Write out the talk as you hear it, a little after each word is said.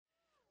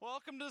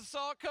Welcome to the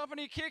Salt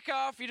Company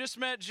Kickoff. You just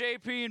met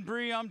JP and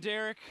Bree. I'm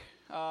Derek.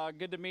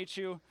 Good to meet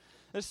you.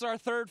 This is our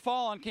third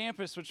fall on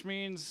campus, which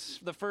means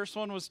the first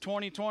one was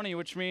 2020,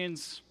 which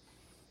means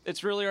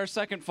it's really our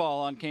second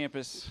fall on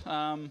campus.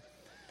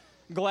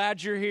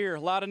 Glad you're here. A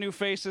lot of new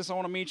faces. I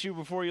want to meet you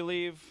before you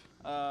leave,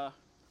 or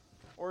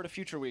at a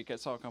future week at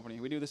Salt Company.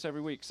 We do this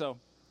every week. So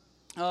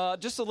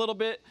just a little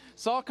bit.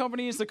 Salt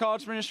Company is the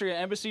college ministry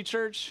at Embassy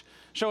Church.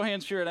 Show of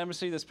hands if you're at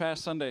Embassy this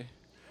past Sunday.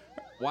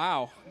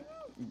 Wow.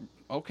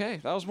 Okay,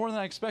 that was more than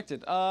I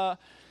expected.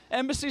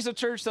 Embassy's a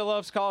church that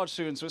loves college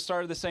students. So it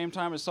started the same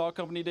time as Salt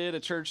Company did,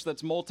 a church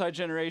that's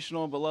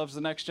multi-generational but loves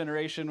the next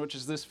generation, which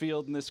is this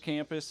field and this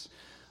campus.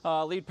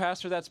 Lead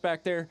pastor, that's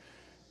back there,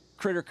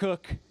 Critter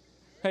Cook.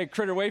 Hey,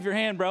 Critter, wave your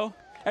hand, bro.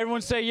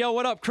 Everyone say, yo,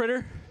 what up,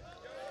 Critter?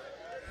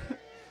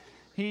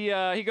 He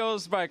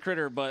goes by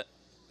Critter, but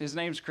his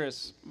name's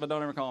Chris, but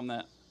don't ever call him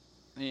that.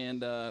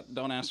 And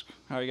don't ask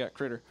how he got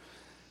Critter.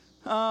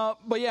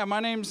 But yeah, my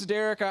name's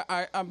Derek.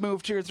 I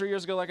moved here 3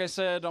 years ago, like I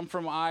said. I'm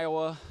from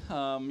Iowa.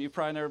 You've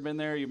probably never been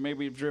there. You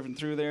maybe have driven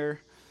through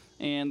there.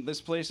 And this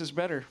place is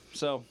better.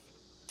 So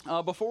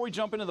before we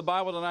jump into the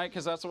Bible tonight,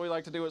 because that's what we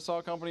like to do at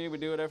Salt Company, we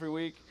do it every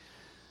week,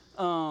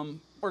 we're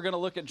going to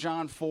look at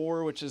John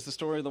 4, which is the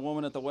story of the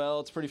woman at the well.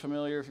 It's pretty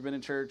familiar if you've been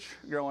in church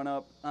growing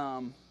up.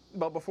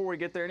 But before we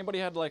get there, anybody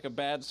had like a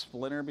bad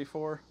splinter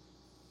before?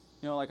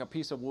 You know, like a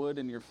piece of wood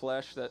in your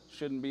flesh that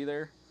shouldn't be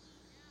there?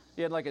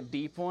 You had like a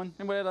deep one?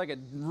 Anybody had like a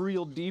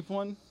real deep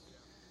one?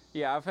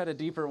 Yeah, I've had a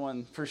deeper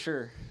one for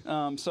sure.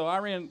 So I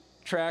ran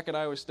track at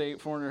Iowa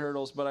State, 400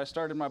 hurdles, but I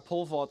started my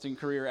pole vaulting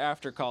career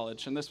after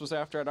college. And this was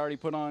after I'd already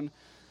put on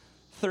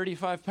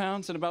 35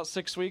 pounds in about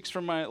 6 weeks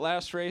from my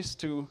last race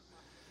to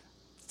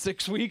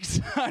 6 weeks.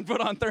 I'd put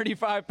on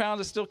 35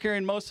 pounds. I'm still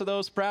carrying most of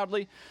those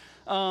proudly.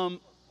 But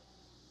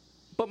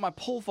my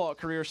pole vault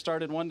career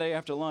started one day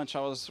after lunch.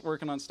 I was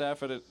working on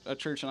staff at a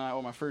church in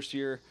Iowa my first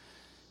year.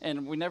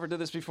 And we never did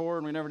this before,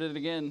 and we never did it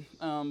again.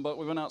 But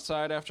we went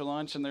outside after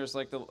lunch, and there's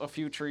like a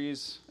few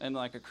trees and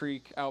like a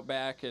creek out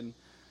back. And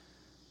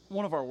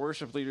one of our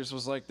worship leaders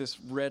was like this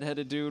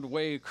redheaded dude,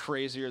 way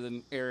crazier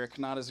than Eric.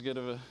 Not as good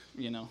of a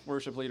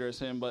worship leader as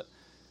him, but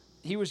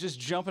he was just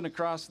jumping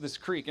across this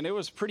creek, and it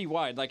was pretty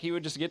wide. Like he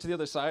would just get to the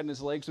other side, and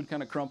his legs would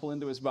kind of crumple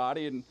into his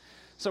body. And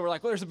so we're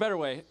like, well, there's a better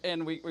way.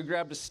 And we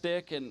grabbed a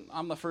stick, and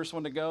I'm the first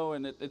one to go,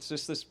 and it's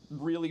just this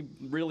really,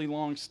 really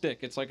long stick.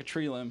 It's like a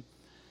tree limb.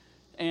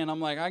 And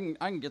I'm like, I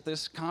can get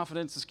this.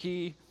 Confidence is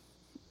key.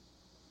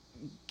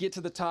 Get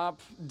to the top.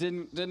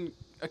 Didn't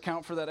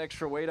account for that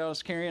extra weight I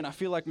was carrying. I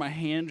feel like my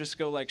hand just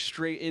go like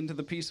straight into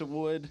the piece of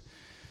wood.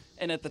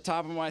 And at the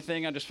top of my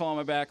thing, I just fall on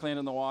my back, land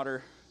in the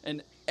water.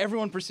 And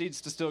everyone proceeds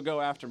to still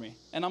go after me.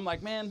 And I'm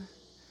like, man,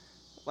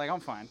 like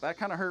I'm fine. That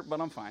kind of hurt, but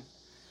I'm fine.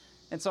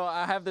 And so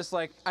I have this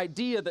like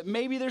idea that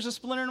maybe there's a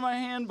splinter in my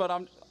hand,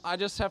 but I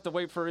just have to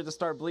wait for it to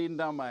start bleeding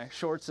down my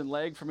shorts and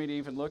leg for me to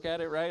even look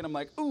at it, right? I'm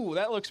like, ooh,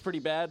 that looks pretty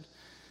bad.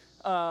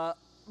 But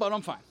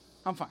I'm fine.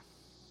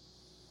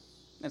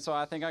 And so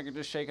I think I could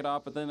just shake it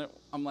off. But then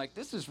I'm like,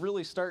 this is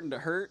really starting to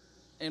hurt.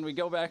 And we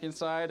go back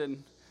inside,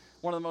 and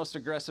one of the most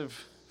aggressive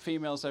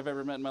females I've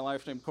ever met in my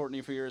life, named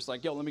Courtney, for years,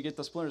 like, yo, let me get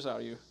the splinters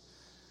out of you.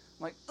 I'm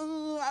like,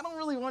 I don't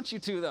really want you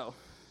to, though.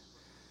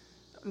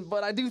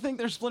 But I do think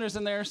there's splinters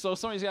in there, so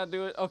somebody's got to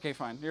do it. Okay,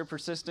 fine. You're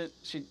persistent.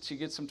 She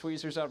gets some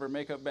tweezers out of her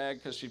makeup bag,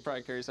 because she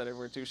probably carries that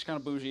everywhere, too. She's kind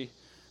of bougie,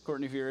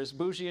 Courtney Fear is.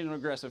 Bougie and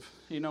aggressive.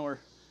 You know her.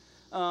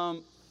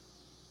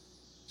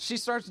 She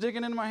starts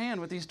digging into my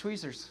hand with these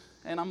tweezers.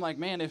 And I'm like,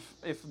 man, if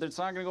it's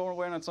not going to go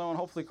away on its own,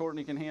 hopefully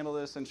Courtney can handle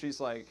this. And she's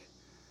like,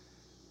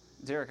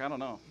 Derek, I don't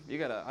know.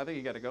 I think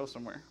you got to go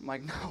somewhere. I'm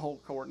like, no,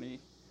 Courtney,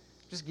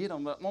 just get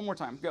them. But one more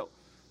time, go.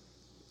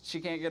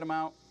 She can't get them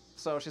out.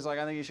 So she's like,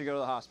 I think you should go to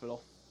the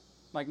hospital.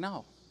 I'm like,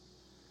 no.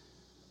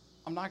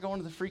 I'm not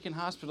going to the freaking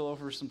hospital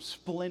over some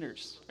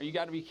splinters. You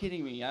got to be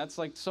kidding me. That's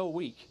like so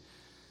weak.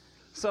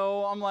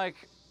 So I'm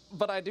like,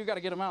 but I do got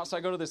to get them out. So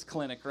I go to this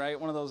clinic, right?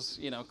 One of those,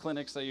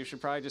 clinics that you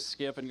should probably just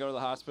skip and go to the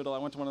hospital. I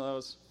went to one of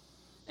those.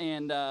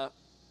 And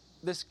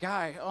this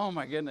guy, oh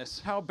my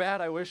goodness, how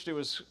bad I wished it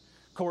was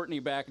Courtney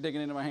back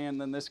digging into my hand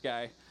than this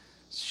guy.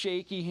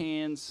 Shaky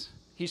hands.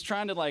 He's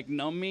trying to like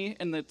numb me,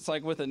 and it's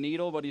like with a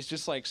needle, but he's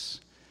just like,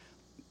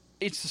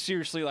 it's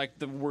seriously like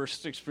the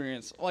worst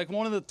experience. Like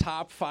one of the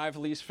top 5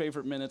 least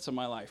favorite minutes of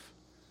my life.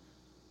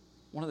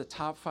 One of the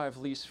top 5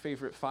 least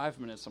favorite 5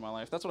 minutes of my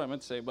life. That's what I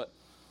meant to say, but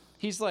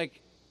he's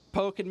like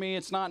poking me.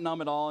 It's not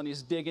numb at all, and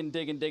he's digging.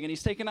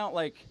 He's taking out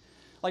like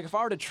if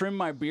I were to trim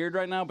my beard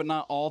right now, but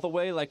not all the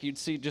way, like you'd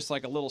see just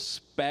like a little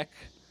speck.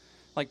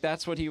 Like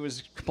that's what he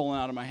was pulling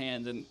out of my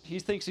hand, and he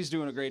thinks he's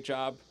doing a great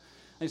job.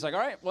 And he's like,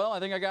 all right, well, I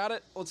think I got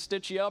it. Let's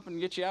stitch you up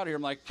and get you out of here.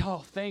 I'm like,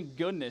 oh, thank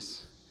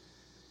goodness.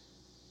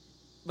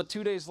 But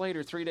 2 days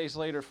later, 3 days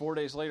later, 4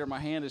 days later, my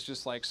hand is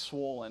just like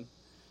swollen,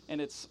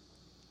 and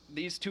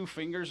these 2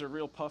 fingers are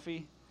real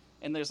puffy.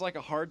 And there's like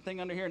a hard thing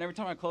under here, and every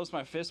time I close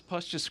my fist,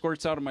 pus just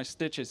squirts out of my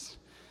stitches.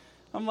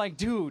 I'm like,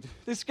 dude,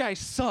 this guy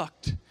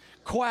sucked.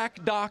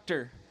 Quack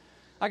doctor.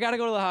 I got to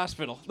go to the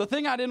hospital. The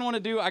thing I didn't want to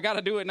do, I got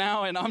to do it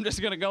now, and I'm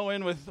just going to go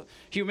in with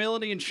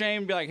humility and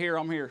shame, be like, here,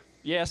 I'm here.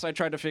 Yes, I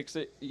tried to fix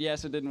it.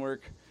 Yes, it didn't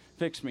work.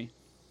 Fix me.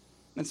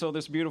 And so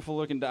this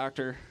beautiful-looking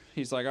doctor,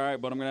 he's like, all right,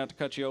 but I'm going to have to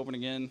cut you open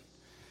again.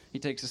 He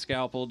takes a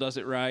scalpel, does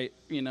it right,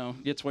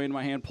 gets way in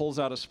my hand, pulls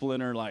out a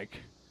splinter, like,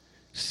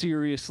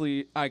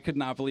 seriously, I could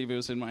not believe it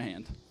was in my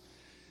hand.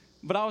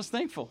 But I was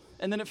thankful.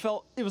 And then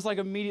it was like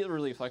immediate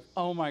relief, like,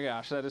 oh my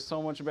gosh, that is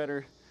so much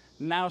better.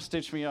 Now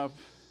stitch me up.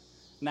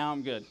 Now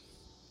I'm good.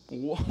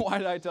 Why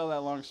did I tell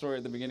that long story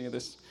at the beginning of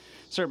this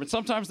sermon?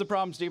 Sometimes the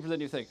problem's deeper than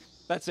you think.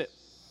 That's it.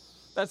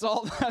 That's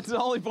all. That's the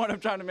only point I'm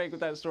trying to make with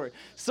that story.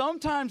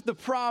 Sometimes the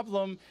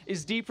problem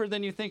is deeper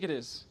than you think it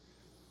is.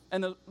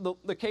 And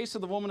the case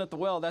of the woman at the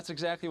well, that's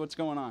exactly what's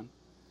going on.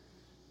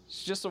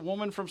 It's just a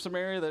woman from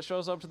Samaria that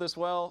shows up to this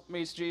well,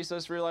 meets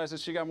Jesus,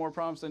 realizes she got more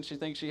problems than she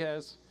thinks she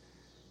has,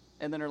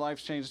 and then her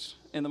life's changed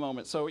in the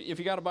moment. So if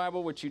you got a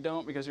Bible, which you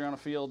don't because you're on a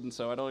field, and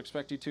so I don't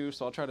expect you to,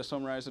 so I'll try to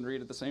summarize and read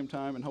at the same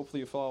time, and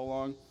hopefully you follow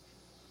along.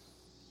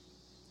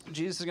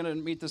 Jesus is going to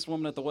meet this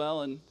woman at the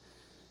well, and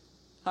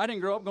I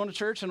didn't grow up going to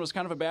church and was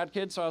kind of a bad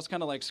kid, so I was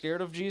kind of like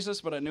scared of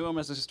Jesus, but I knew him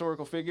as a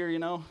historical figure,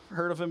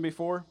 heard of him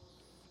before.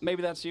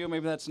 Maybe that's you,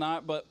 maybe that's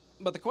not, but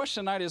the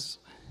question tonight is,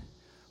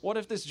 what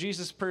if this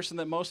Jesus person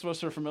that most of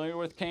us are familiar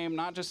with came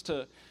not just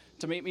to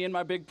meet me in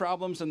my big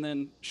problems and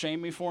then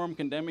shame me for them,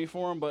 condemn me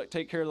for them, but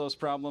take care of those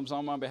problems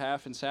on my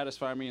behalf and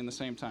satisfy me in the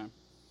same time?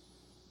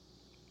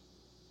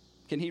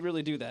 Can he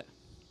really do that?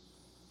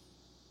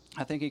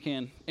 I think he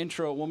can.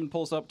 Intro, a woman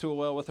pulls up to a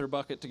well with her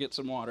bucket to get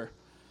some water.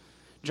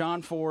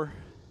 John 4,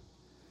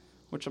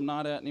 which I'm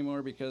not at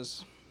anymore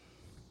because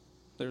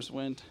there's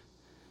wind.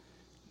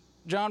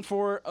 John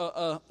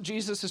 4,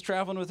 Jesus is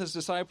traveling with his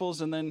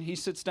disciples, and then he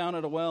sits down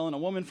at a well, and a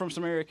woman from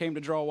Samaria came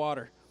to draw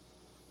water.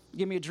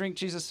 Give me a drink,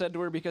 Jesus said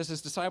to her, because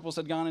his disciples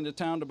had gone into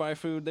town to buy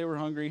food. They were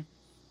hungry.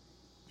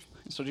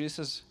 And so Jesus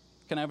says,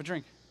 can I have a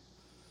drink?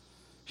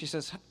 She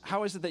says,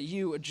 how is it that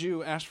you, a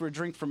Jew, ask for a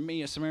drink from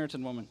me, a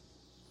Samaritan woman?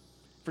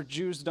 For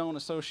Jews don't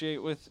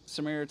associate with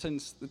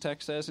Samaritans, the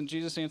text says. And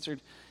Jesus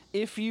answered,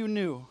 if you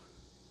knew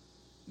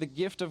the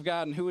gift of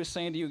God and who is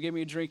saying to you, give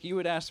me a drink, you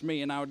would ask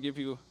me, and I would give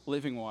you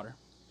living water.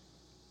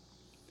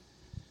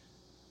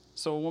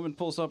 So a woman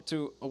pulls up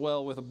to a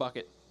well with a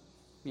bucket.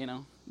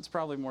 It's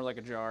probably more like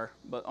a jar,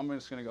 but I'm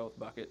just going to go with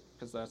bucket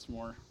because that's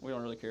more. We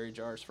don't really carry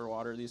jars for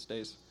water these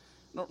days.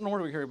 Nor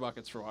do we carry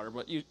buckets for water,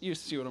 but you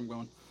see what I'm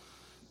going.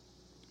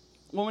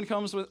 Woman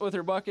comes with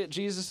her bucket.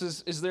 Jesus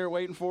is there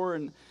waiting for her,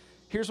 and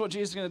here's what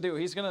Jesus is going to do.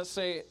 He's going to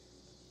say,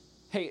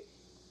 hey,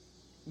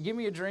 give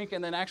me a drink,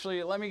 and then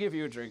actually let me give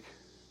you a drink.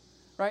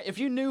 Right? If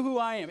you knew who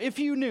I am,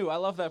 I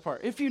love that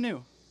part. If you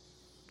knew,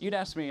 you'd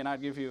ask me, and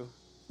I'd give you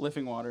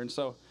living water. And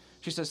so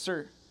she says,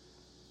 sir,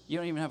 you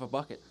don't even have a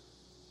bucket.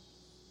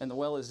 And the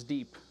well is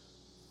deep.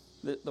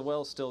 The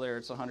well is still there.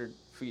 It's 100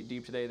 feet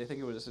deep today. They think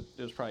it was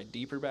probably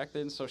deeper back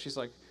then. So she's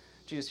like,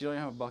 Jesus, you don't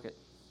even have a bucket.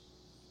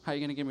 How are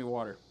you going to give me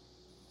water?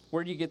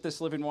 Where do you get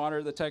this living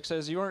water? The text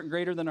says, you aren't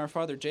greater than our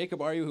father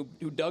Jacob, are you,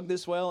 who dug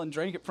this well and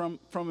drank it from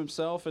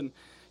himself, and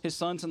his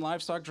sons and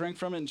livestock drank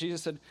from it? And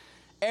Jesus said,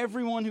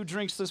 everyone who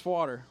drinks this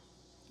water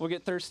will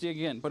get thirsty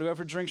again. But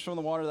whoever drinks from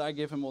the water that I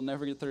give him will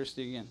never get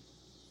thirsty again.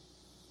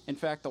 In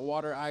fact, the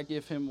water I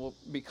give him will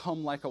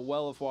become like a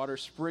well of water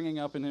springing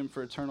up in him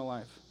for eternal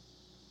life.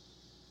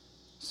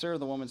 Sir,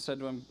 the woman said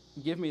to him,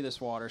 give me this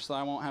water so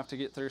I won't have to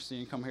get thirsty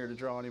and come here to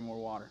draw any more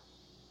water.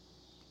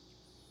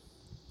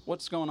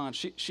 What's going on?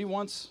 She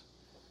wants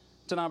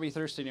to not be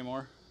thirsty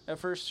anymore. At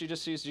first, she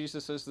just sees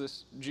Jesus as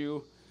this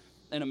Jew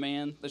and a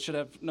man that should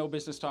have no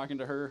business talking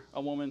to her,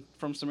 a woman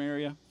from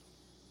Samaria.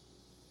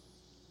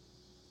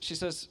 She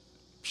says,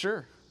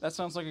 sure, that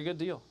sounds like a good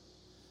deal.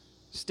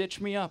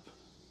 Stitch me up.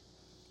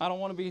 I don't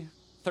want to be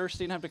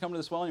thirsty and have to come to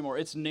this well anymore.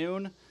 It's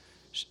noon.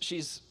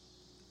 She's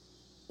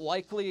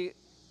likely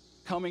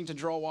coming to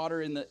draw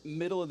water in the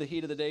middle of the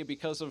heat of the day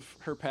because of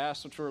her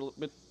past, which we're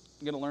going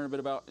to learn a bit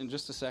about in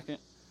just a second.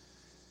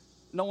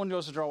 No one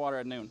goes to draw water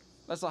at noon.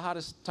 That's the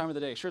hottest time of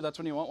the day. Sure, that's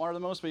when you want water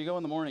the most, but you go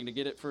in the morning to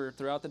get it for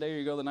throughout the day, or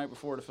you go the night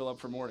before to fill up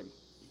for morning.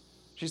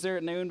 She's there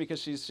at noon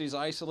because she's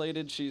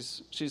isolated.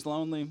 She's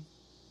lonely.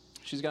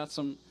 She's got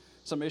some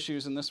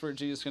issues, and this is where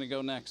Jesus is going to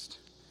go next.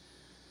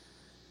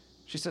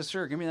 She says,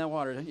 sure, give me that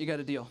water. You got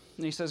a deal.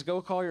 And he says,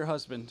 go call your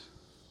husband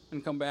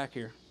and come back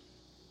here.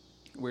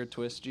 Weird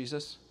twist,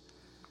 Jesus.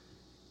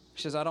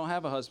 She says, I don't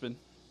have a husband.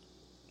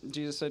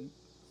 Jesus said,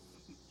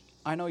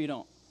 I know you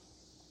don't.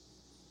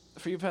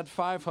 For you've had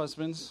 5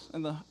 husbands,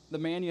 and the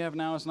man you have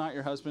now is not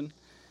your husband.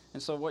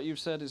 And so what you've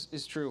said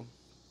is true.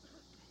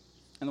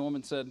 And the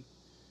woman said,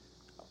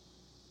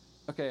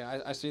 okay,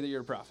 I see that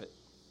you're a prophet.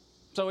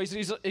 So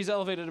he's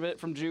elevated a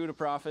bit from Jew to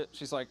prophet.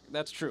 She's like,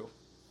 that's true.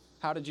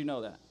 How did you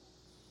know that?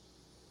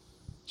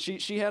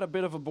 She had a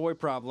bit of a boy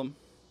problem,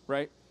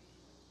 right?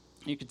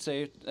 You could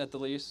say at the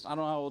least. I don't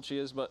know how old she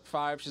is, but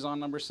 5, she's on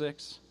number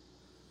 6.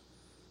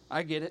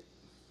 I get it.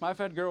 I've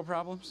had girl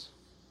problems.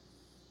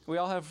 We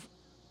all have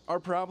our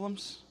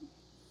problems.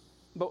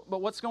 But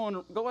what's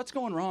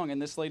going wrong in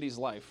this lady's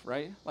life,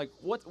 right? Like,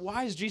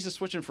 why is Jesus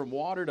switching from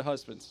water to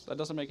husbands? That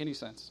doesn't make any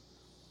sense.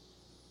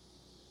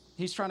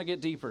 He's trying to get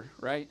deeper,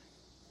 right?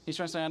 He's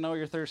trying to say, I know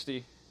you're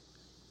thirsty,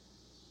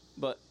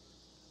 but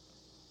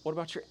what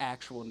about your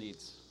actual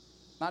needs?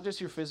 Not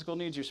just your physical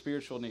needs, your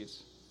spiritual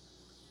needs.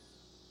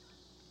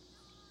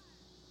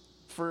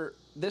 For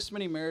this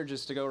many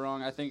marriages to go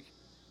wrong, I think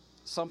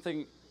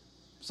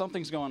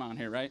something's going on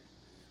here, right?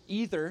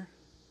 Either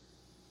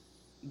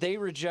they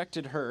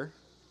rejected her,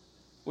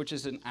 which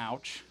is an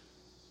ouch,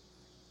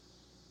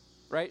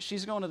 right?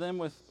 She's going to them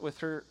with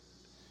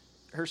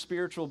her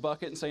spiritual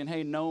bucket and saying,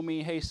 hey, know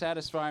me, hey,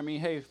 satisfy me,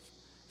 hey,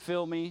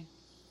 fill me.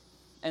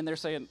 And they're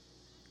saying,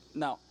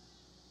 no,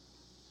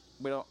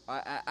 we don't.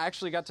 I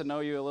actually got to know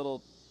you a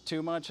little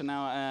too much, and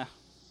now,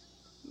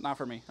 not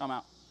for me. I'm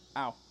out.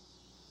 Ow.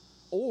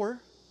 Or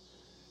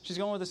she's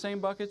going with the same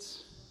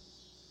buckets,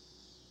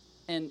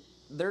 and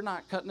they're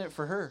not cutting it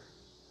for her.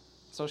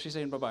 So she's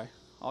saying, bye-bye.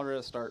 I'll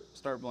rather start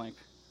blank.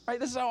 Right?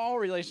 This is how all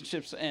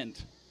relationships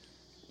end.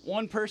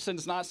 One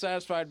person's not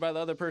satisfied by the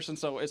other person,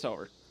 so it's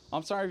over.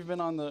 I'm sorry if you've been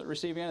on the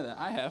receiving end of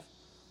that. I have.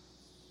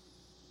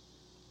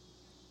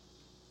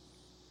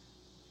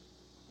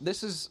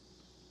 This is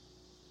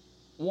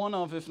one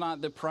of, if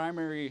not the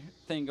primary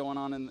thing going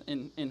on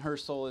in her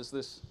soul, is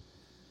this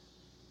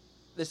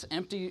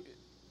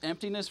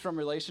emptiness from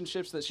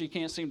relationships that she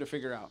can't seem to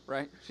figure out,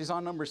 right? She's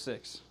on number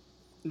 6.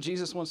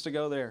 Jesus wants to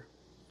go there.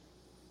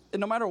 And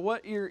no matter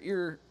what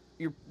your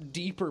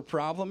deeper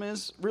problem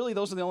is, really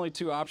those are the only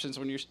 2 options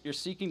when you're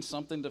seeking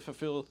something to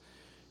fulfill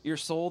your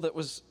soul that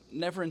was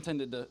never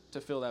intended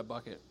to fill that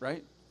bucket,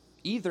 right?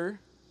 Either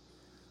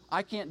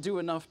I can't do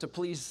enough to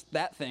please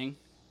that thing,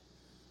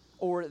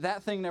 or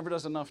that thing never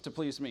does enough to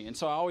please me. And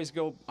so I always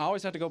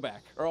have to go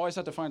back, or I always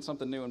have to find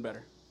something new and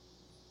better.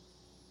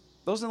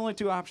 Those are the only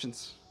 2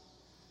 options.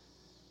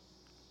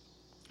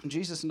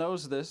 Jesus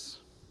knows this,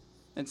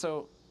 and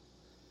so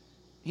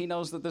he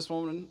knows that this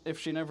woman, if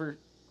she never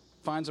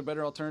finds a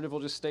better alternative, will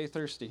just stay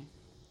thirsty.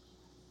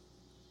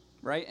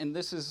 Right? And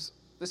this is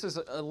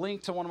a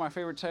link to one of my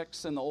favorite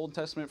texts in the Old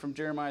Testament from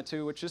Jeremiah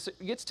 2, which just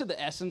gets to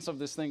the essence of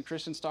this thing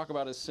Christians talk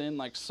about as sin,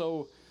 like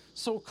so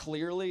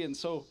clearly and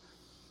so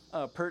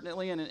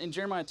pertinently. And in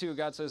Jeremiah 2,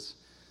 God says,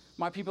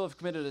 my people have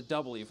committed a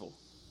double evil.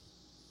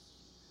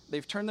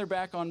 They've turned their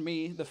back on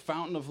me, the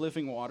fountain of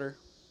living water,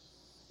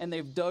 and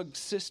they've dug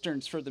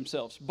cisterns for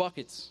themselves,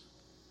 buckets,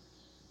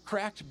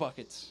 cracked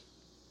buckets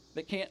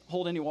that can't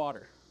hold any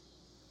water.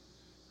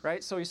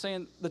 Right? So he's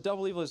saying the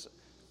double evil is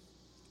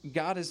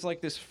God is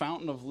like this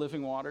fountain of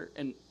living water,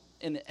 and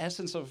in the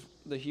essence of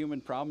the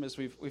human problem is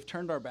we've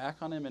turned our back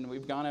on him, and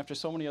we've gone after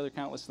so many other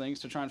countless things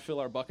to try and fill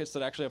our buckets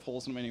that actually have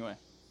holes in them anyway.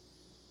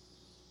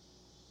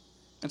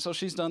 And so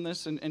she's done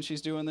this, and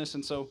she's doing this,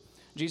 and so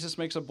Jesus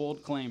makes a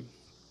bold claim.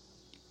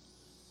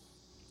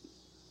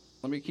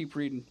 Let me keep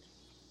reading.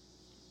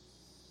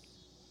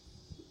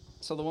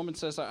 So the woman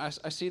says, I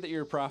see that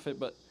you're a prophet,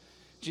 but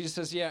Jesus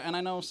says, yeah, and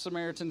I know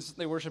Samaritans,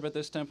 they worship at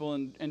this temple,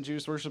 and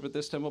Jews worship at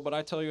this temple, but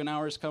I tell you, an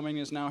hour is coming,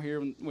 is now here,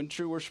 when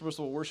true worshipers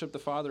will worship the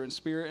Father in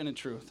spirit and in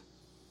truth.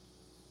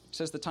 He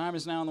says, the time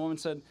is now, and the woman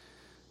said,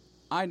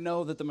 I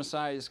know that the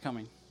Messiah is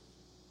coming,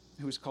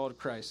 who is called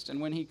Christ,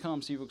 and when he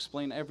comes, he will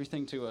explain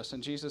everything to us.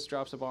 And Jesus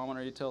drops a bomb on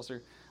her. He tells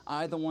her,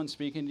 I, the one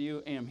speaking to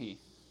you, am he.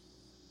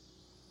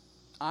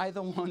 I,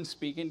 the one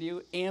speaking to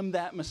you, am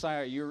that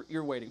Messiah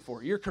you're waiting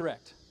for. You're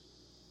correct.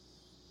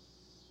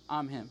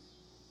 I'm him.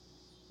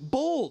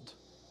 Bold.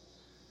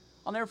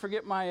 I'll never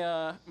forget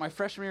my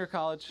freshman year of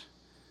college.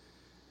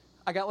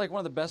 I got like one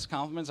of the best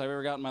compliments I've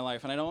ever got in my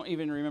life, and I don't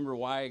even remember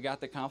why I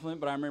got the compliment,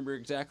 but I remember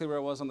exactly where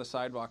I was on the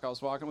sidewalk. I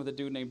was walking with a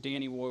dude named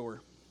Danny Woyer.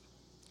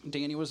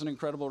 Danny was an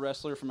incredible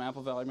wrestler from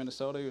Apple Valley,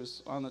 Minnesota. He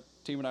was on the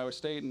team at Iowa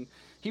State, and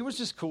he was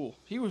just cool.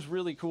 He was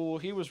really cool.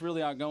 He was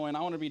really outgoing.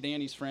 I want to be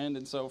Danny's friend,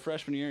 and so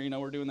freshman year,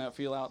 we're doing that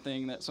feel-out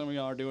thing that some of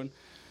y'all are doing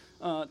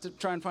to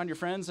try and find your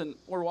friends, and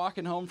we're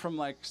walking home from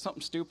like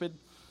something stupid,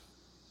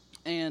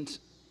 and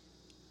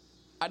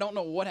I don't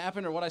know what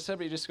happened or what I said,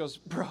 but he just goes,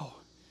 bro,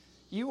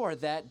 you are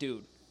that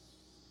dude.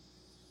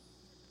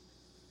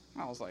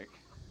 I was like,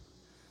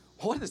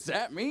 what does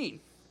that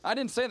mean? I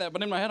didn't say that,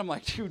 but in my head, I'm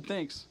like, dude,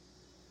 thanks.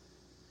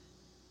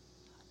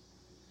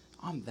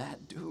 I'm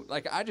that dude.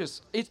 Like,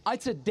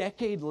 it's a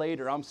decade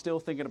later, I'm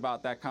still thinking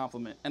about that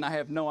compliment, and I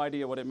have no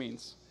idea what it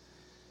means.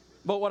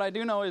 But what I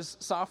do know is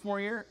sophomore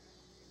year,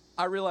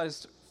 I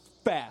realized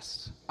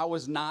fast I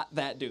was not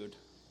that dude.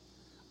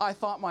 I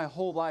thought my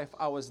whole life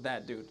I was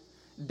that dude.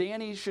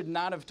 Danny should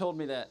not have told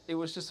me that. It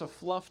was just a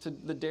fluff to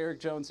the Derek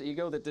Jones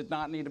ego that did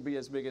not need to be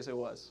as big as it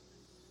was.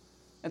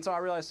 And so I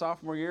realized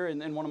sophomore year,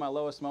 in one of my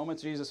lowest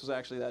moments, Jesus was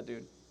actually that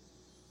dude.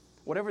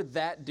 Whatever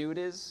that dude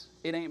is,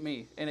 it ain't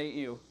me. It ain't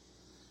you.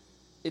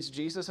 It's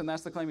Jesus, and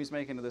that's the claim he's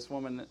making to this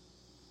woman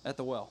at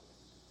the well.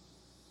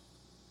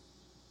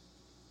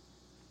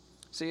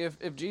 See,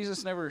 if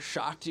Jesus never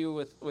shocked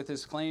you with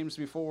his claims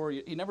before,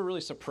 he never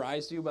really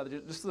surprised you by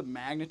just the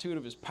magnitude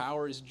of his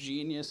power, his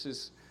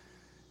genius,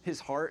 his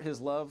heart, his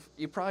love,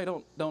 you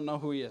probably don't know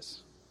who he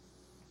is.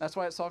 That's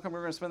why at Salcombe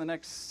we're going to spend the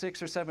next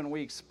 6 or 7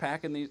 weeks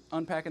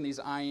unpacking these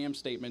I am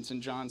statements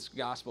in John's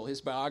gospel, his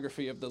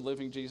biography of the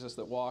living Jesus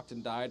that walked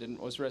and died and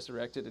was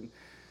resurrected. And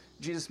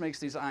Jesus makes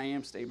these I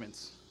am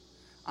statements.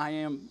 I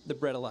am the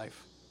bread of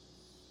life.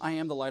 I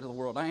am the light of the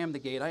world. I am the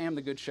gate. I am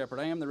the good shepherd.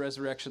 I am the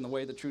resurrection, the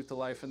way, the truth, the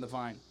life, and the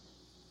vine.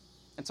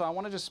 And so I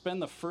want to just spend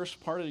the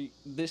first part of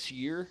this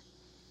year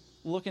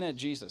looking at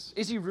Jesus.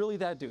 Is he really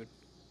that dude?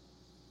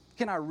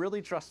 Can I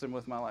really trust him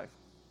with my life?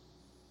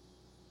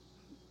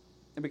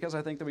 And because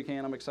I think that we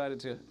can, I'm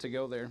excited to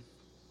go there.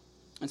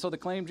 And so the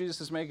claim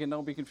Jesus is making,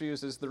 don't be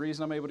confused, is the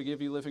reason I'm able to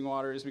give you living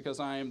water is because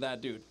I am that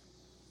dude.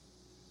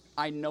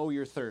 I know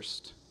your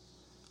thirst.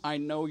 I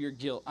know your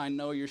guilt. I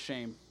know your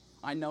shame.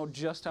 I know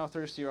just how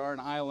thirsty you are,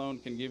 and I alone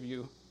can give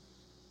you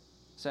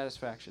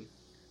satisfaction.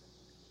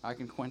 I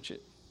can quench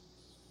it.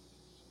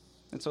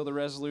 And so the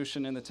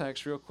resolution in the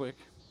text, real quick,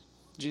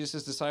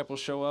 Jesus'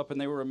 disciples show up,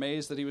 and they were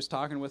amazed that he was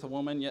talking with a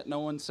woman, yet no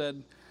one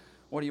said,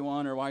 what do you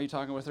want, or why are you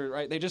talking with her,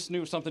 right? They just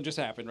knew something just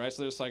happened, right?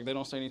 So they're just like, they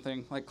don't say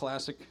anything, like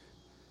classic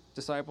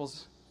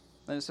disciples.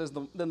 Then it says,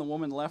 then the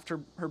woman left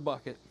her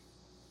bucket,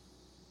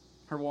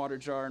 her water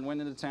jar, and went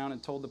into town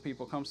and told the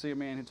people, come see a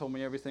man who told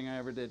me everything I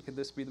ever did. Could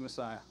this be the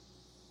Messiah?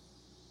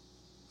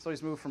 So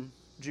he's moved from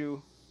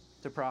Jew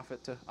to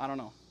prophet to, I don't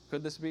know,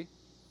 could this be?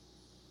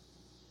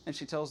 And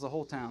she tells the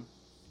whole town.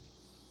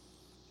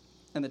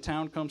 And the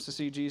town comes to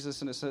see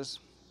Jesus, and it says,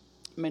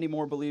 many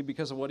more believe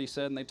because of what he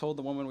said. And they told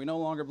the woman, we no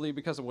longer believe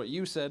because of what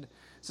you said,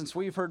 since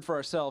we've heard for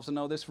ourselves and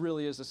know this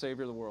really is the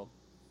Savior of the world.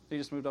 He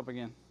just moved up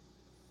again.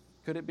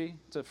 Could it be?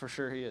 So for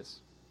sure he is.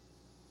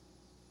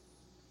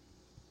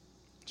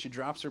 She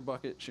drops her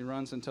bucket. She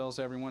runs and tells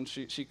everyone.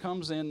 She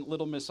comes in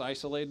Little Miss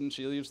Isolated, and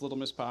she leaves Little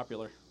Miss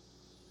Popular.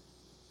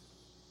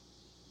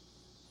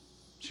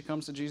 She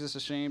comes to Jesus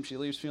ashamed. She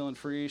leaves feeling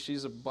free.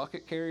 She's a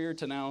bucket carrier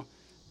to now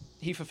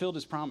he fulfilled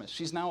his promise.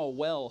 She's now a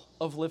well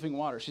of living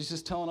water. She's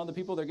just telling other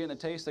people they're getting a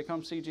taste. They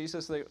come see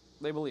Jesus.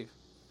 They believe.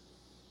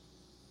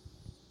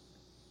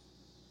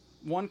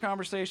 One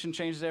conversation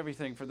changes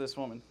everything for this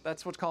woman.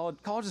 That's what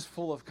college is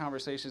full of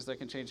conversations that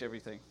can change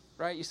everything,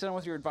 right? You sit down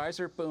with your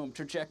advisor, boom,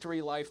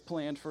 trajectory, life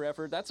planned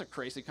forever. That's a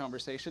crazy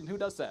conversation. Who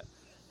does that?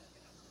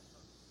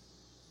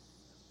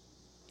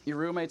 Your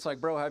roommate's like,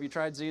 bro, have you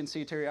tried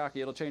Z&C teriyaki?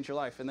 It'll change your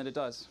life. And then it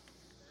does.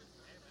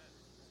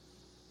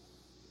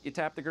 You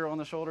tap the girl on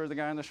the shoulder, the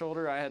guy on the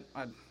shoulder. I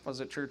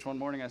was at church one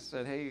morning. I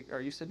said, hey, are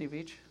you Sydney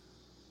Beach?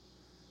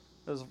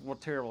 It was a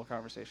terrible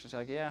conversation. She's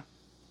like, yeah. I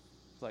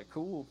was like,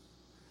 cool.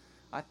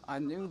 I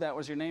knew that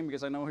was your name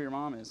because I know who your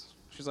mom is.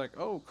 She's like,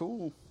 oh,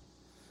 cool.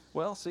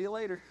 Well, see you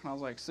later. And I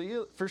was like, see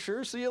you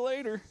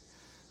later.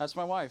 That's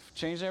my wife.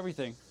 Changed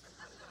everything.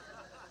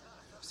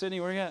 Sydney,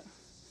 where you at?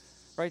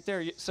 Right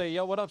there. Say,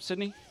 yo, what up,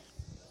 Sydney?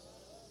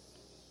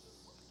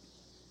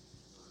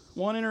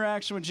 One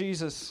interaction with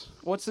Jesus.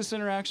 What's this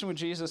interaction with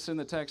Jesus in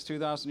the text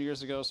 2,000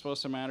 years ago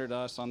supposed to matter to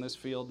us on this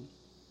field?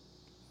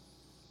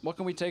 What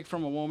can we take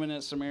from a woman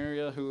at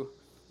Samaria who,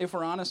 if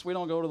we're honest, we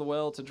don't go to the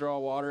well to draw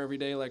water every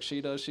day like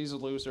she does. She's a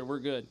loser. We're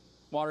good.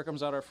 Water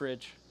comes out our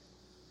fridge,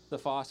 the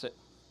faucet.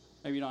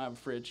 Maybe you don't have a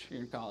fridge. You're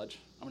in college.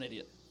 I'm an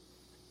idiot.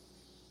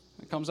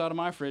 It comes out of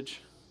my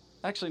fridge.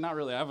 Actually, not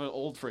really. I have an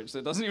old fridge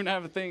that doesn't even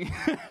have a thing.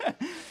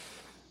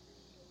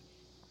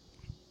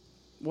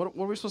 What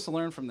are we supposed to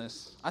learn from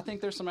this? I think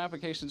there's some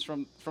applications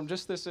from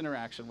just this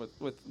interaction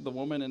with the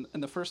woman.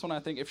 And the first one, I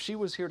think, if she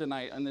was here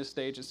tonight on this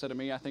stage instead of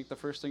me, I think the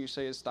first thing you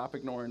say is stop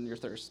ignoring your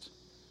thirst.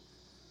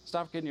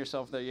 Stop kidding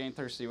yourself that you ain't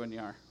thirsty when you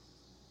are.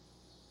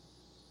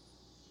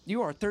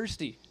 You are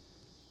thirsty.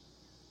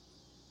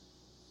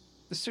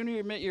 The sooner you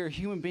admit you're a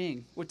human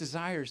being with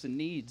desires and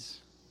needs,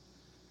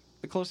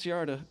 the closer you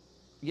are to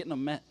getting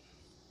them met.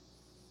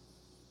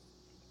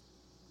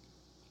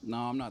 No,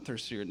 I'm not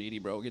thirsty or needy,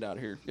 bro. Get out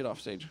of here. Get off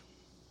stage.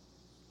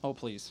 Oh,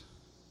 please.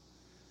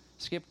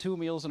 Skip 2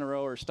 meals in a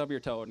row or stub your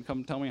toe and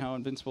come tell me how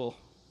invincible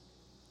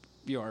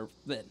you are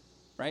then,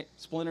 right?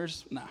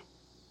 Splinters? Nah.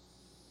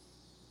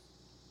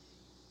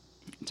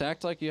 To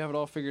act like you have it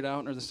all figured out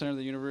and are the center of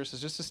the universe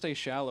is just to stay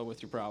shallow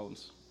with your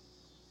problems.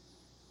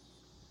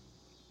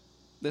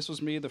 This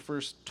was me the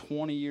first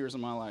 20 years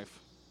of my life.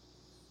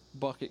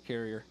 Bucket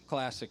carrier.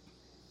 Classic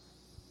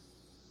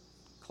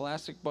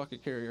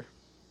bucket carrier.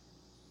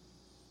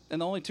 And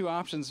the only two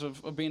options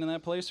of being in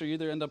that place are you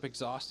either end up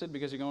exhausted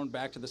because you're going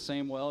back to the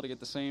same well to get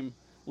the same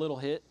little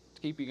hit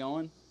to keep you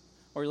going,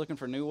 or you're looking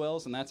for new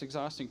wells, and that's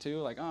exhausting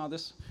too. Like, oh,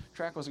 this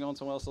track wasn't going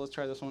so well, so let's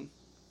try this one.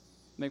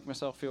 Make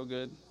myself feel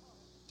good.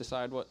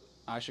 Decide what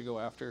I should go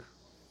after.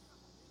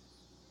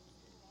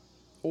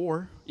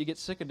 Or you get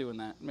sick of doing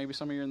that. Maybe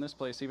some of you are in this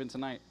place even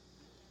tonight.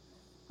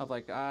 Of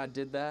like, I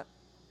did that,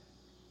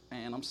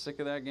 and I'm sick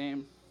of that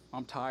game.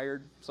 I'm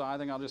tired, so I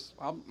think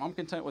I'm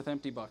content with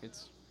empty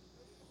buckets.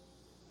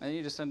 And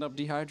you just end up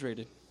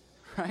dehydrated,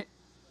 right?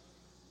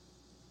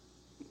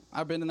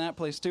 I've been in that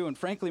place too, and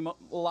frankly,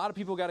 a lot of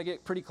people got to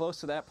get pretty close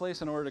to that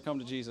place in order to come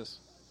to Jesus.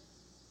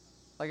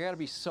 Like, I got to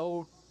be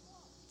so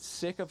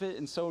sick of it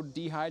and so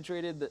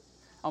dehydrated that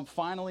I'm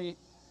finally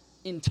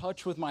in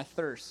touch with my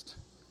thirst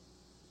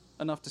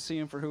enough to see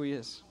him for who he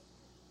is.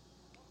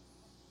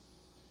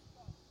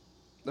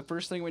 The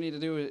first thing we need to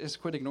do is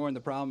quit ignoring the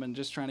problem and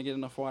just trying to get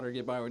enough water to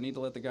get by. We need to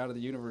let the God of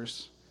the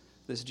universe,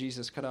 this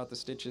Jesus, cut out the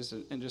stitches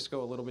and just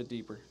go a little bit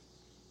deeper.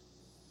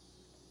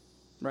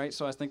 Right?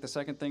 So I think the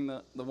second thing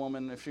that the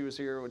woman, if she was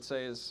here, would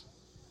say is,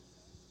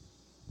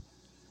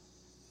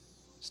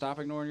 stop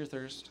ignoring your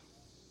thirst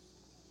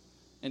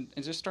and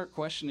just start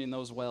questioning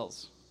those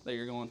wells that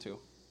you're going to.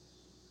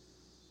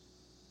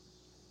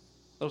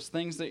 Those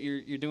things that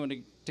you're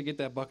doing to get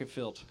that bucket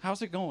filled.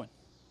 How's it going?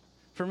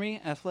 For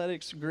me,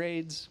 athletics,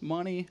 grades,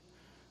 money,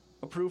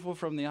 approval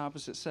from the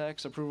opposite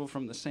sex, approval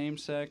from the same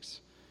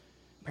sex,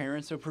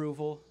 parents'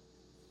 approval.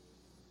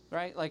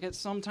 Right? Like at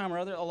some time or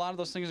other, a lot of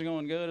those things are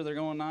going good or they're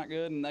going not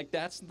good. And like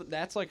that's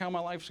like how my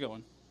life's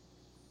going.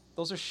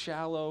 Those are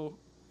shallow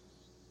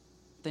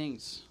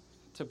things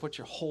to put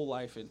your whole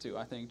life into,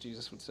 I think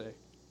Jesus would say.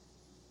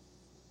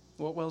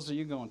 What wells are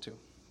you going to?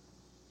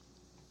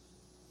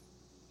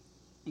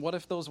 What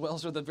if those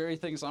wells are the very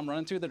things I'm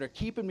running to that are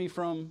keeping me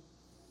from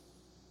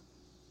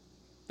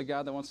the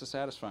God that wants to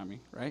satisfy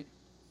me, right?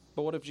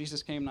 But what if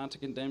Jesus came not to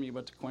condemn you,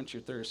 but to quench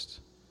your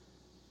thirst?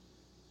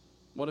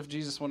 What if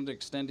Jesus wanted to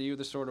extend to you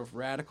the sort of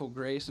radical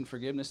grace and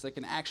forgiveness that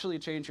can actually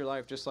change your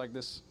life, just like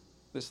this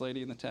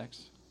lady in the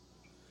text?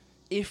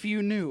 If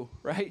you knew,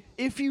 right?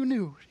 If you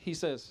knew, he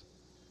says,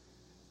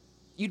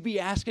 you'd be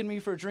asking me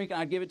for a drink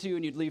and I'd give it to you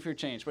and you'd leave here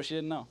changed, but she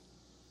didn't know.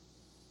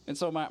 And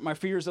so my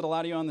fear is that a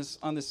lot of you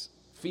on this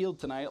field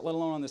tonight, let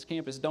alone on this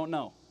campus, don't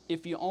know.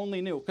 If you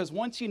only knew. Because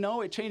once you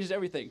know, it changes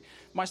everything.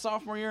 My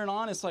sophomore year and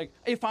on, it's like,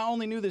 if I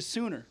only knew this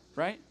sooner,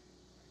 right?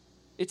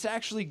 It's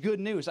actually good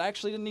news. I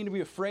actually didn't need to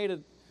be afraid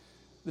of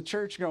the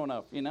church growing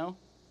up, you know?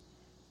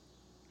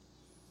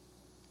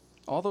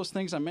 All those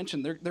things I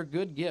mentioned, they're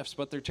good gifts,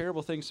 but they're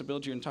terrible things to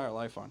build your entire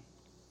life on.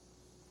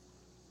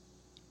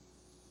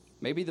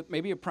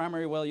 Maybe a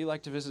primary well you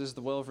like to visit is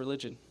the well of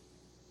religion,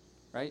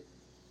 right?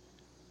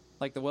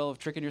 Like the well of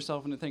tricking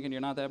yourself into thinking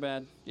you're not that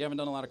bad. You haven't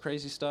done a lot of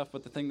crazy stuff,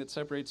 but the thing that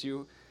separates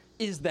you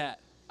is that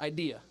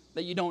idea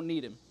that you don't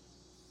need him,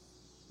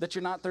 that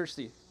you're not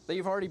thirsty, that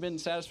you've already been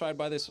satisfied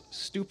by this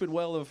stupid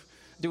well of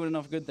doing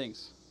enough good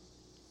things.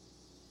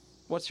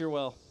 What's your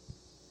well?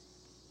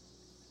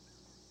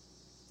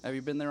 Have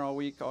you been there all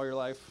week, all your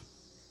life?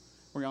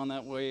 Were you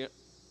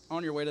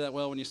on your way to that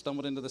well when you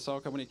stumbled into the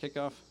Salt Company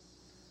Kickoff?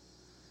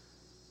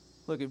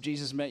 Look, if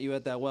Jesus met you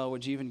at that well,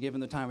 would you even give him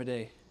the time of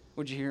day?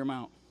 Would you hear him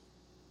out?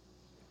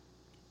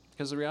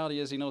 Because the reality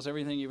is he knows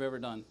everything you've ever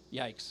done.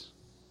 Yikes.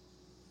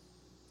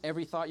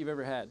 Every thought you've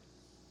ever had.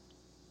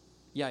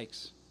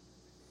 Yikes.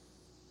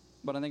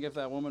 But I think if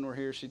that woman were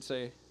here, she'd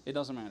say, it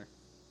doesn't matter.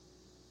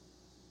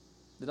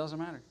 It doesn't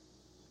matter.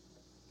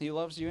 He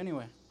loves you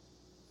anyway.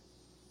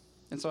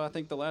 And so I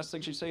think the last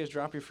thing she'd say is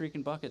drop your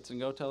freaking buckets and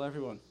go tell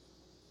everyone.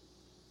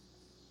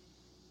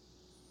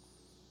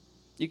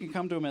 You can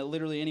come to him at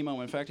literally any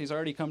moment. In fact, he's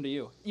already come to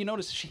you. You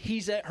notice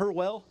he's at her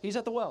well. He's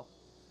at the well.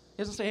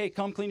 He doesn't say, hey,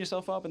 come clean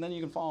yourself up and then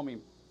you can follow me.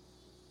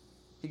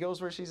 He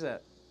goes where she's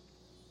at.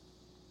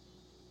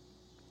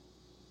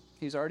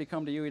 He's already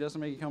come to you. He doesn't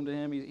make you come to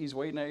him. He's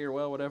waiting at your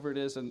well, whatever it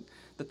is. And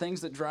the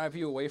things that drive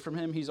you away from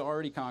him, he's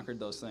already conquered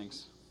those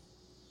things.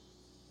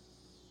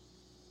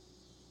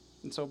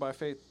 And so by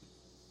faith,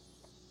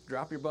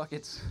 drop your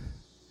buckets.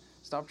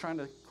 Stop trying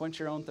to quench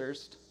your own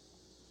thirst.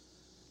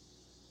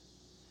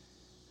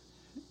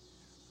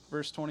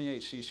 Verse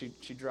 28,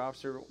 she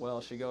drops her well.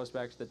 She goes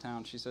back to the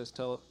town. She says,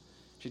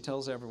 she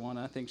tells everyone.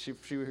 I think she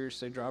would hear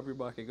say, drop your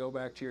bucket, go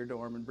back to your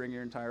dorm, and bring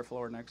your entire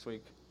floor next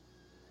week.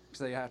 Because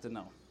they have to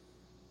know.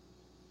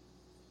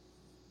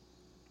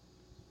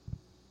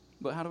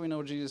 But how do we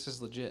know Jesus is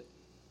legit?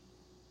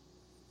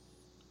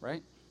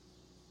 Right?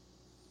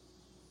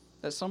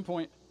 At some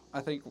point, I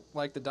think,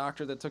 like the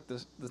doctor that took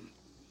the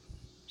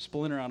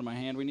splinter out of my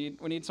hand, we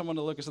need someone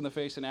to look us in the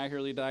face and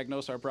accurately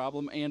diagnose our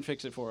problem and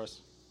fix it for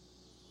us.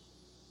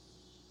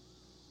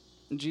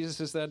 And Jesus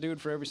is that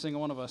dude for every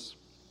single one of us.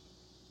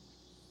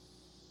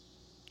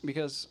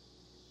 Because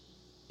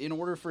in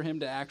order for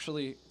him to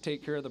actually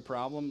take care of the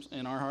problems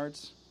in our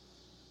hearts,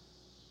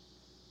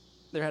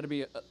 there had to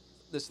be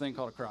this thing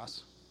called a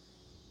cross.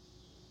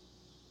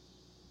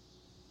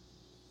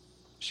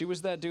 She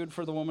was that dude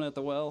for the woman at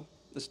the well,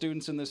 the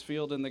students in this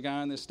field, and the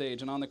guy on this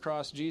stage. And on the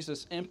cross,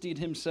 Jesus emptied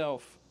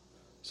himself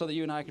so that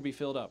you and I could be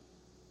filled up.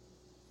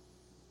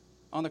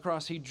 On the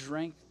cross, he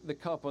drank the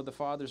cup of the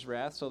Father's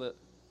wrath so that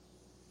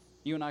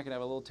you and I could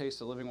have a little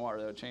taste of living water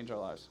that would change our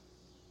lives.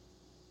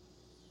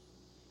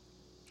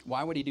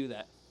 Why would he do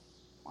that?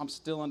 I'm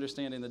still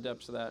understanding the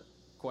depths of that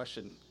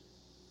question.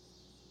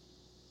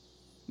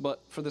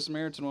 But for the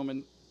Samaritan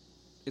woman,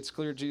 it's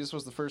clear Jesus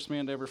was the first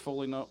man to ever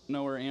fully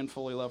know her and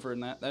fully love her,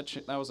 and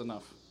that was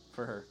enough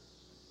for her.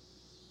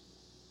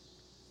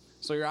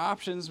 So your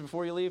options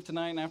before you leave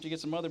tonight and after you get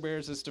some mother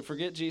bears is to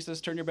forget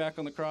Jesus, turn your back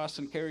on the cross,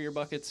 and carry your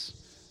buckets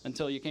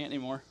until you can't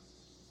anymore.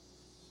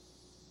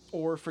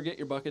 Or forget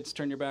your buckets,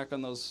 turn your back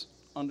on those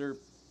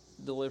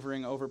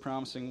under-delivering,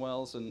 over-promising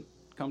wells, and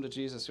come to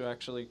Jesus who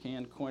actually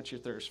can quench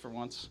your thirst for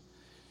once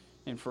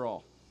and for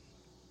all.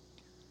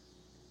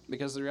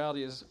 Because the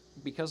reality is,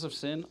 because of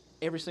sin,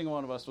 every single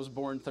one of us was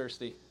born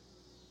thirsty.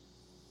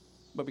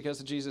 But because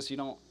of Jesus, you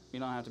don't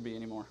have to be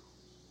anymore.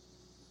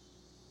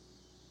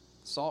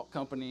 Salt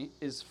Company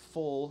is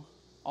full.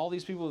 All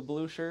these people with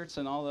blue shirts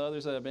and all the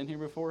others that have been here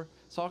before,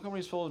 Salt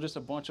Company is full of just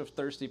a bunch of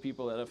thirsty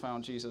people that have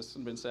found Jesus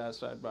and been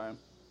satisfied by him.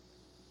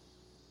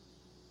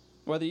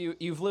 Whether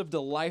you've lived a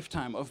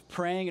lifetime of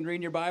praying and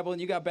reading your Bible and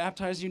you got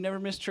baptized, you never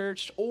missed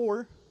church,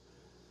 or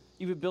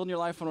you've been building your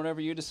life on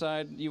whatever you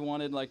decide you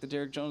wanted, like the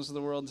Derek Jones of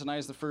the world, tonight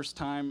is the first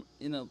time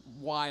in a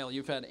while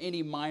you've had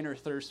any minor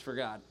thirst for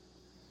God.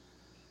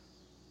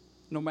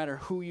 No matter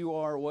who you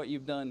are or what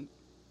you've done,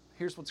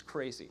 here's what's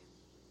crazy.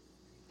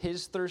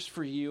 His thirst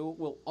for you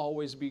will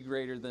always be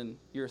greater than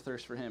your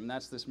thirst for him. And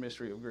that's this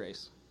mystery of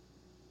grace.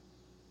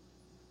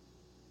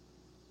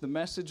 The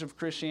message of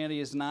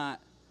Christianity is not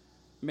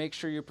make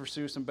sure you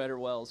pursue some better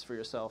wells for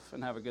yourself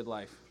and have a good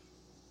life.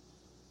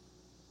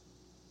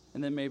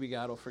 And then maybe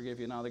God will forgive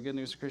you. Now, the good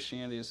news of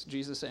Christianity is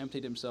Jesus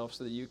emptied himself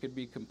so that you could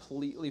be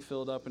completely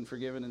filled up and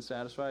forgiven and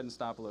satisfied and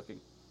stop looking.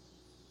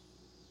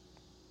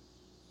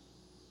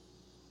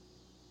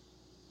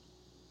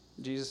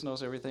 Jesus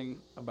knows everything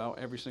about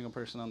every single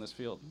person on this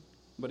field,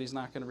 but he's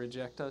not going to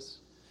reject us.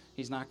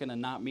 He's not going to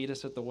not meet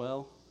us at the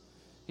well.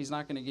 He's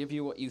not going to give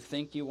you what you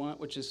think you want,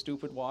 which is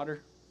stupid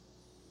water.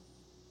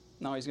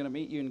 No, he's going to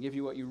meet you and give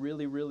you what you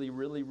really, really,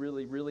 really,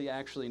 really, really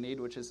actually need,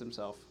 which is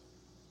himself.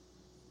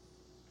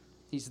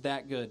 He's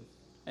that good.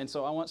 And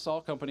so I want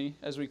Salt Company,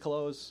 as we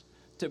close,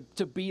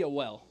 to be a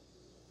well.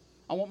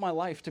 I want my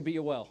life to be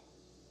a well.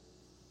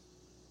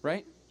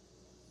 Right?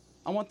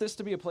 I want this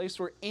to be a place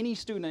where any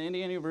student at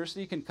Indiana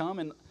University can come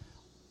and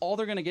all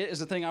they're going to get is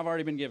the thing I've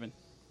already been given.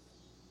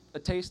 A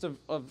taste of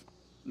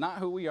not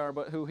who we are,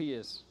 but who he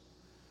is.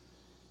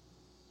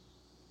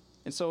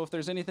 And so if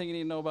there's anything you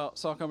need to know about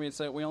Salt Company, it's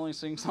that we only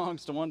sing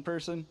songs to one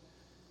person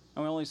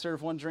and we only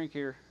serve one drink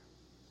here.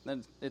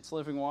 And it's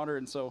living water.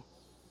 And so,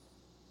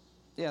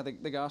 yeah,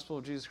 the gospel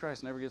of Jesus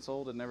Christ never gets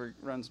old. It never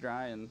runs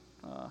dry. And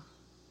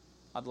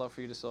I'd love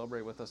for you to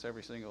celebrate with us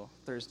every single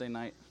Thursday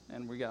night.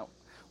 And we got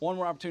one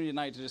more opportunity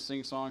tonight to just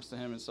sing songs to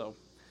him. And so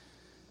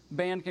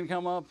band can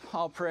come up,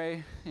 I'll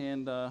pray,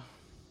 and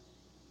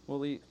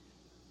we'll eat.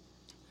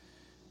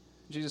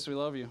 Jesus, we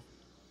love you.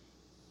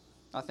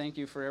 I thank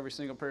you for every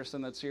single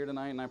person that's here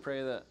tonight, and I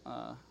pray that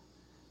no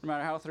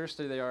matter how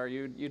thirsty they are,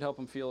 you'd help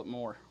them feel it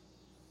more.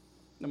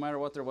 No matter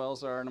what their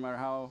wells are, no matter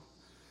how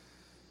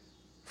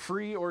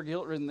free or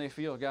guilt-ridden they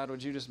feel, God,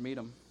 would you just meet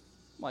them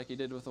like you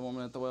did with the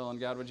woman at the well, and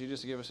God, would you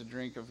just give us a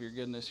drink of your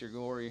goodness, your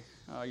glory,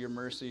 your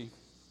mercy,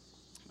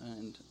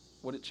 and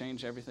would it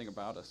change everything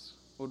about us?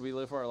 Would we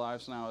live our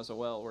lives now as a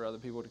well where other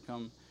people would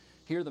come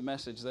hear the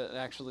message that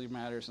actually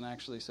matters and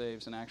actually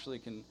saves and actually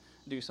can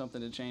do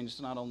something to change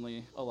not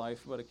only a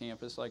life but a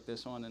campus like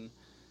this one?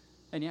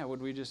 And yeah,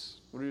 would we just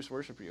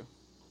worship you?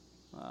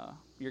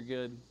 You're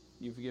good.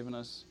 You've given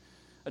us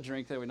a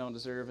drink that we don't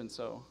deserve, and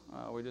so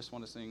we just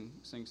want to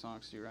sing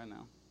songs to you right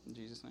now. In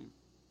Jesus' name,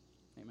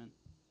 amen.